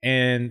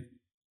 And,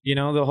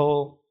 the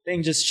whole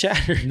thing just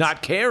shattered.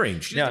 Not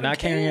caring. Not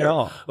caring at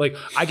all. Like,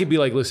 I could be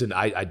like, listen,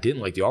 I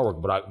didn't like the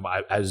artwork, but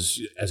I as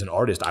an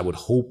artist, I would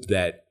hope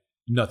that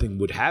nothing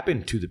would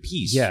happen to the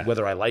piece,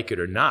 whether I like it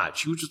or not.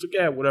 She was just like,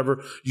 yeah,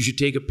 whatever. You should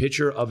take a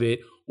picture of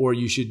it, or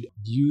you should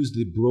use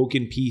the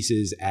broken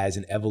pieces as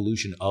an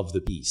evolution of the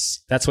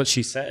piece. That's what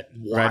she said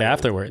right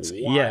afterwards.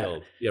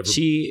 Wild. Yeah.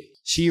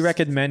 She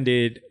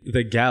recommended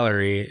the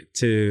gallery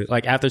to,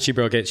 like, after she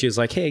broke it, she was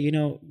like, hey,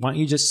 why don't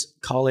you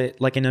just call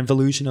it like an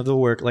evolution of the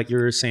work, like you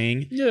were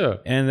saying? Yeah.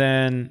 And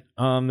then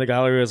the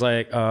gallery was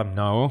like,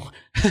 no.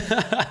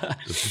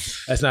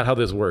 That's not how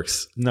this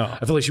works. No.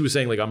 I feel like she was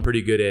saying, like, I'm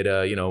pretty good at,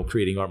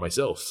 creating art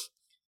myself.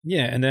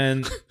 Yeah. And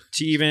then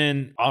she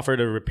even offered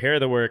to repair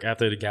the work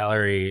after the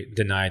gallery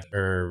denied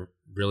her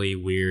really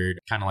weird,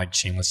 kind of like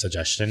shameless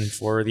suggestion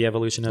for the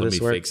evolution of this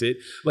work. Let me fix it.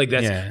 Like,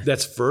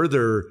 that's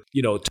further,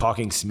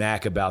 talking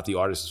smack about the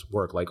artist's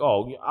work. Like,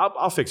 oh,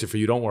 I'll fix it for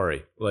you. Don't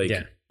worry. Like,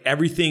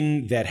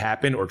 everything that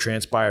happened or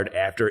transpired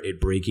after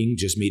it breaking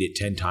just made it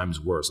 10 times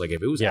worse. Like,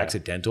 if it was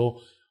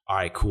accidental, all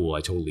right, cool,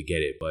 I totally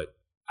get it. But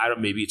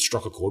maybe it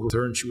struck a chord with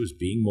her and she was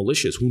being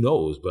malicious. Who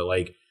knows? But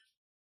like,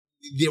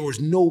 there was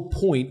no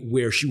point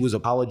where she was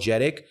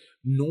apologetic,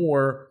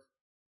 nor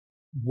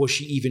was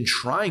she even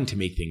trying to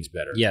make things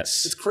better.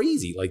 Yes. It's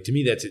crazy. Like, to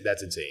me, that's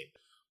insane.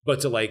 But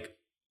to like,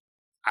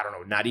 I don't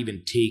know, not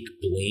even take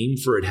blame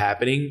for it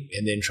happening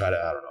and then try to,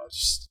 I don't know.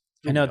 Just,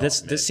 I know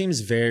this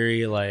seems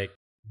very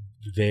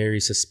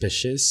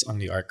suspicious on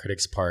the art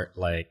critic's part.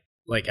 Like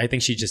I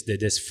think she just did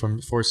this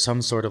for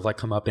some sort of like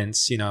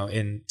comeuppance,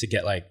 to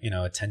get like,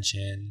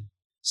 attention.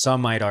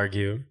 Some might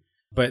argue,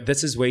 but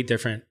this is way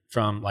different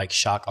from like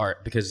shock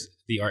art because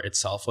the art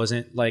itself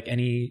wasn't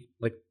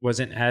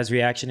as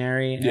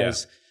reactionary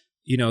as,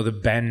 the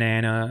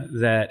bandana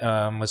that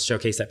was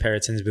showcased at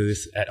Peretzon's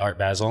booth at Art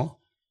Basel.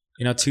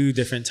 Two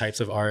different types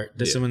of art.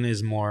 This one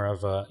is more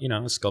of a,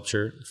 a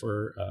sculpture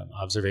for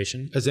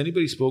observation. Has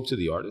anybody spoke to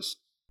the artist?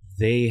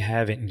 They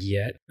haven't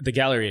yet. The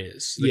gallery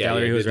is. The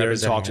gallery who is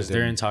representing us.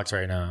 They're in talks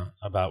right now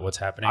about what's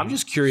happening. I'm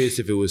just curious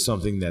if it was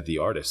something that the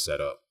artist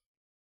set up.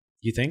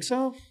 You think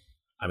so?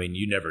 I mean,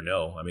 you never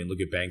know. I mean, look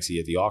at Banksy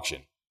at the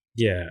auction.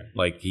 Yeah.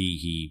 Like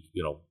he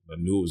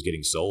knew it was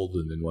getting sold,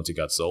 and then once it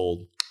got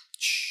sold,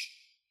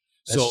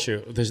 that's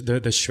true.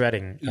 The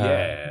shredding.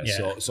 Yeah.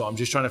 So I'm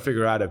just trying to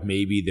figure out if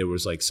maybe there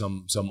was like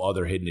some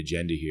other hidden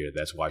agenda here.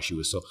 That's why she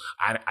was so.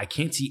 I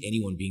can't see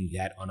anyone being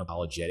that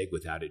unapologetic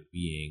without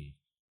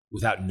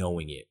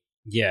knowing it.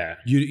 Yeah.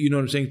 You know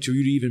what I'm saying? To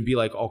you to even be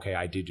like, okay,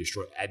 I did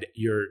destroy.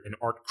 You're an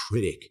art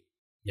critic.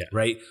 Yeah.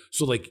 Right.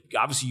 So like,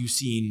 obviously, you've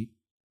seen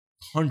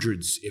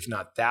hundreds, if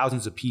not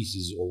thousands, of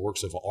pieces or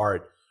works of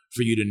art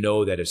for you to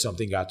know that if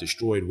something got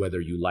destroyed,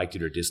 whether you liked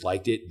it or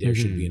disliked it, there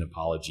should be an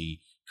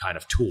apology kind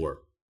of tour.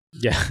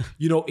 Yeah.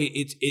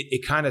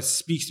 It kind of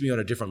speaks to me on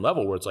a different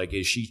level where it's like,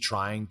 is she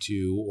trying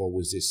to, or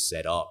was this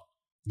set up?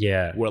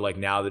 Yeah. Where like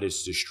now that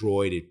it's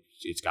destroyed,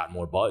 it's got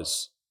more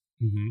buzz.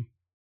 Mm-hmm.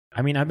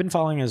 I mean, I've been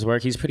following his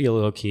work. He's pretty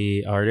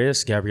low-key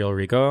artist, Gabriel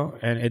Rico.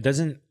 And it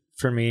doesn't,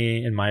 for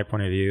me, in my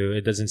point of view,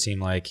 it doesn't seem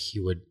like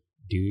he would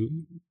do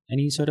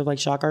any sort of like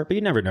shock art, but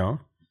you never know,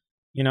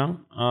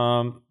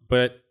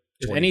 but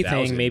if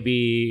anything,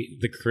 maybe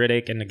the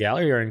critic and the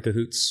gallery are in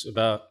cahoots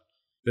about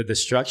the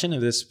destruction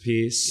of this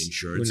piece.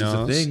 Insurance is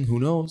a thing. Who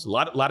knows? A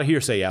lot of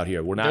hearsay out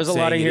here. We're not. There's saying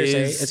a lot of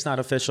hearsay. Is, it's not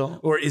official,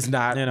 or is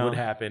not what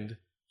happened.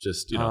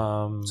 Just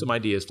some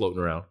ideas floating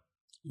around.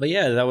 But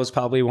yeah, that was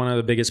probably one of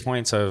the biggest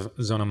points of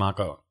Zona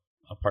Mako.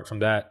 Apart from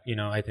that,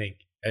 I think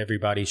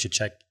everybody should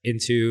check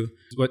into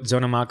what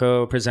Zona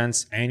Mako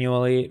presents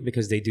annually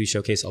because they do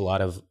showcase a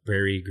lot of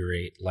very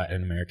great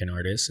Latin American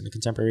artists in the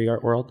contemporary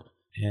art world.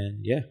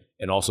 And yeah.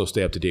 And also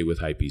stay up to date with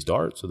Hypebeast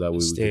Art so that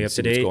we stay can up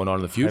see to date. What's going on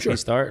in the future.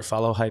 Hypebeast Art.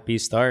 Follow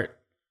Hypebeast Art.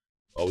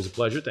 Always a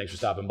pleasure. Thanks for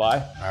stopping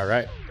by. All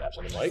right. Taps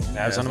on the mic.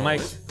 Taps on the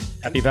mic.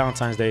 Happy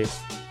Valentine's Day.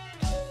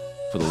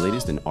 For the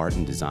latest in art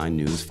and design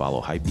news,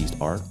 follow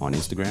Hypebeast Art on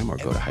Instagram or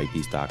go to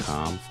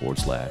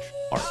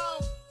hypebeast.com/art.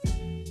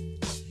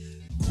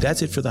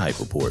 That's it for the Hype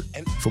Report.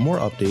 For more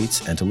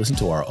updates and to listen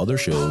to our other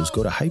shows,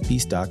 go to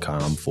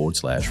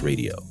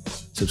hypebeast.com/radio.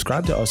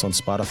 Subscribe to us on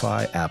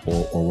Spotify,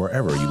 Apple, or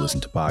wherever you listen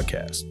to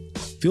podcasts.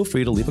 Feel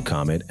free to leave a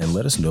comment and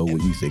let us know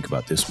what you think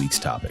about this week's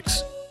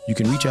topics. You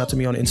can reach out to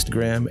me on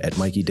Instagram at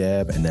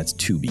MikeyDab, and that's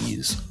 2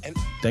 B's.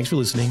 Thanks for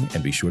listening,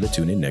 and be sure to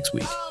tune in next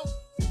week.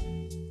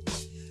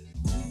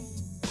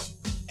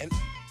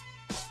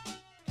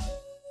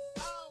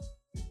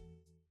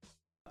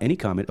 Any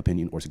comment,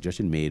 opinion, or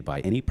suggestion made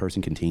by any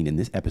person contained in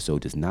this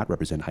episode does not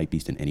represent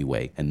Hypebeast in any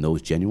way, and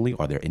those genuinely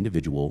are their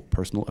individual,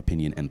 personal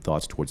opinion and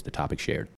thoughts towards the topic shared.